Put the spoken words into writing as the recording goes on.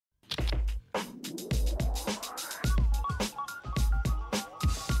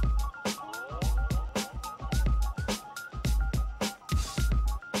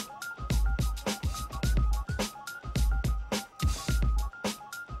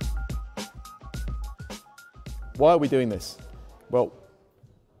Why are we doing this? Well,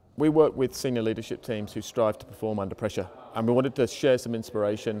 we work with senior leadership teams who strive to perform under pressure, and we wanted to share some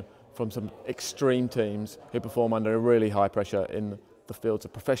inspiration from some extreme teams who perform under really high pressure in the fields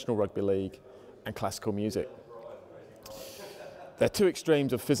of professional rugby league and classical music. They're two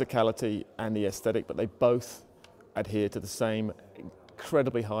extremes of physicality and the aesthetic, but they both adhere to the same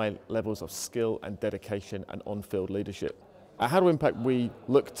incredibly high levels of skill and dedication and on-field leadership. At How to Impact, we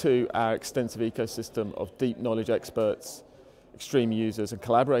look to our extensive ecosystem of deep knowledge experts, extreme users and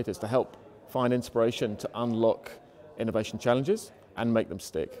collaborators to help find inspiration to unlock innovation challenges and make them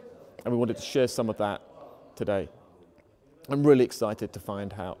stick. And we wanted to share some of that today. I'm really excited to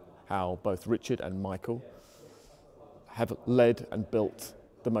find how both Richard and Michael have led and built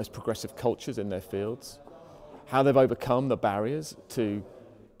the most progressive cultures in their fields, how they've overcome the barriers to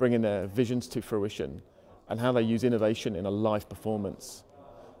bringing their visions to fruition, and how they use innovation in a live performance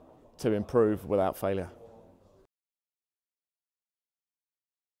to improve without failure.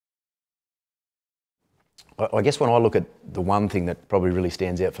 I guess when I look at the one thing that probably really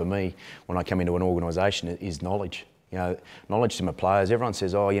stands out for me when I come into an organisation is knowledge. You know, knowledge to my players. Everyone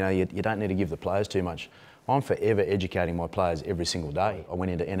says, oh, you know, you don't need to give the players too much. I'm forever educating my players every single day. I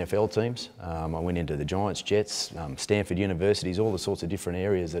went into NFL teams, I went into the Giants, Jets, Stanford universities, all the sorts of different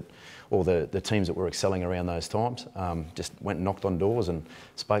areas that, all the teams that were excelling around those times, just went and knocked on doors and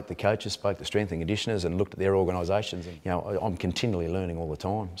spoke to coaches, spoke to strength and conditioners and looked at their organisations. And, you know, I'm continually learning all the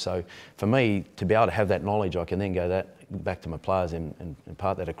time. So for me, to be able to have that knowledge, I can then go back to my players and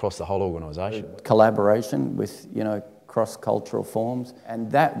impart that across the whole organisation. Collaboration with, you know, cross-cultural forms,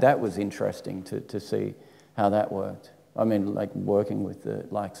 and that was interesting to see how that worked. I mean, like working with the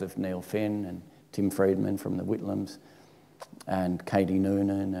likes of Neil Finn and Tim Friedman from the Whitlams, and Katie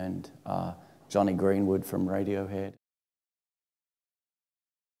Noonan and Johnny Greenwood from Radiohead.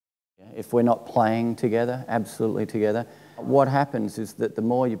 If we're not playing together, absolutely together, what happens is that the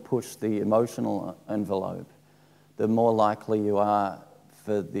more you push the emotional envelope, the more likely you are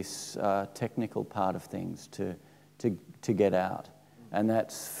for this technical part of things to get out. And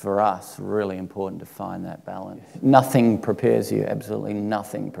that's, for us, really important to find that balance. Nothing prepares you, absolutely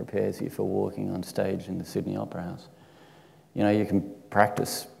nothing prepares you for walking on stage in the Sydney Opera House. You know, you can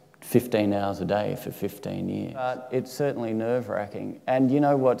practice 15 hours a day for 15 years. But it's certainly nerve-wracking. And you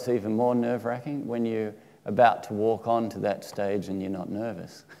know what's even more nerve-wracking? When you're about to walk onto that stage and you're not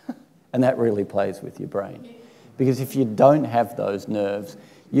nervous. And that really plays with your brain. Because if you don't have those nerves,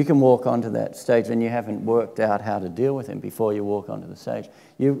 you can walk onto that stage and you haven't worked out how to deal with them before you walk onto the stage.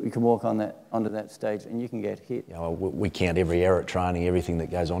 You can walk onto that stage and you can get hit. You know, we count every error at training, everything that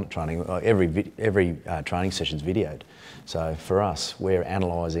goes on at training. Every training session's videoed. So for us, we're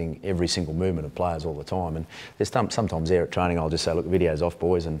analysing every single movement of players all the time. And there's sometimes there at training, I'll just say, look, the video's off,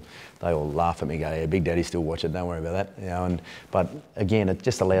 boys, and they all laugh at me, go, yeah, Big Daddy's still watching, don't worry about that. You know, but again, it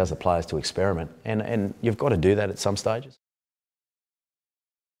just allows the players to experiment. And you've got to do that at some stages.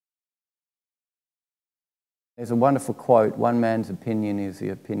 There's a wonderful quote, one man's opinion is the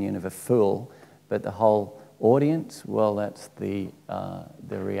opinion of a fool, but the whole audience, well, that's the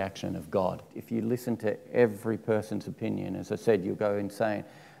reaction of God. If you listen to every person's opinion, as I said, you'll go insane,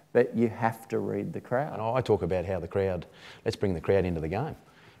 but you have to read the crowd. And I talk about how let's bring the crowd into the game.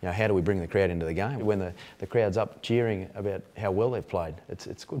 You know, how do we bring the crowd into the game? When the crowd's up cheering about how well they've played,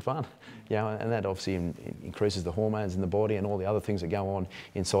 it's good fun. You know, and that obviously increases the hormones in the body and all the other things that go on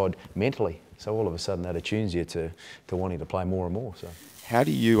inside mentally. So all of a sudden that attunes you to wanting to play more and more. So, how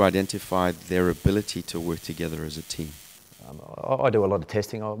do you identify their ability to work together as a team? I do a lot of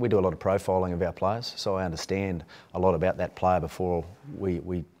testing. We do a lot of profiling of our players, so I understand a lot about that player before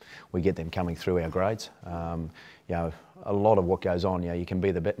we get them coming through our grades. You know, a lot of what goes on, you know, you can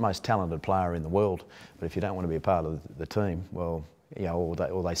be the most talented player in the world, but if you don't want to be a part of the team, well, you know,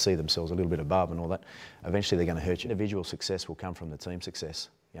 or they see themselves a little bit above and all that, eventually they're going to hurt you. Individual success will come from the team success.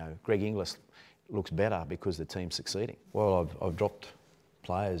 You know, Greg Inglis looks better because the team's succeeding. Well, I've dropped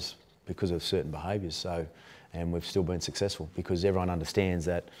players because of certain behaviours, so, and we've still been successful because everyone understands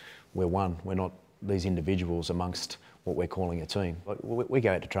that we're one. We're not these individuals amongst what we're calling a team. We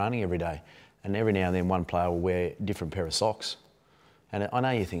go out to training every day, and every now and then one player will wear a different pair of socks. And I know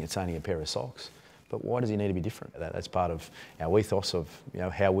you think it's only a pair of socks, but why does he need to be different? That's part of our ethos of, you know,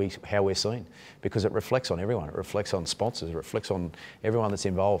 how we're seen, because it reflects on everyone. It reflects on sponsors. It reflects on everyone that's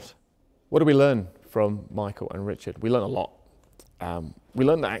involved. What do we learn from Michael and Richard? We learn a lot. We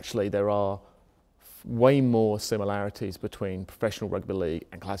learned that actually there are way more similarities between professional rugby league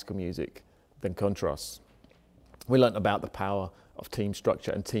and classical music than contrasts. We learned about the power of team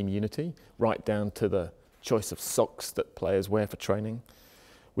structure and team unity, right down to the choice of socks that players wear for training.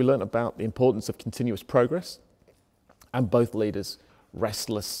 We learned about the importance of continuous progress and both leaders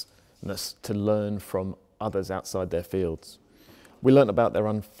restlessness to learn from others outside their fields. We learnt about their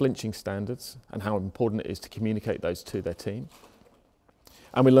unflinching standards and how important it is to communicate those to their team.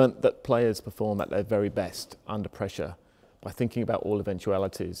 And we learnt that players perform at their very best under pressure by thinking about all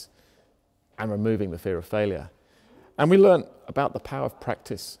eventualities and removing the fear of failure. And we learnt about the power of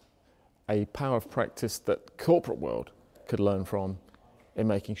practice, a power of practice that corporate world could learn from in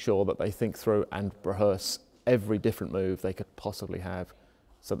making sure that they think through and rehearse every different move they could possibly have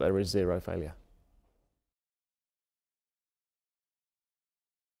so that there is zero failure.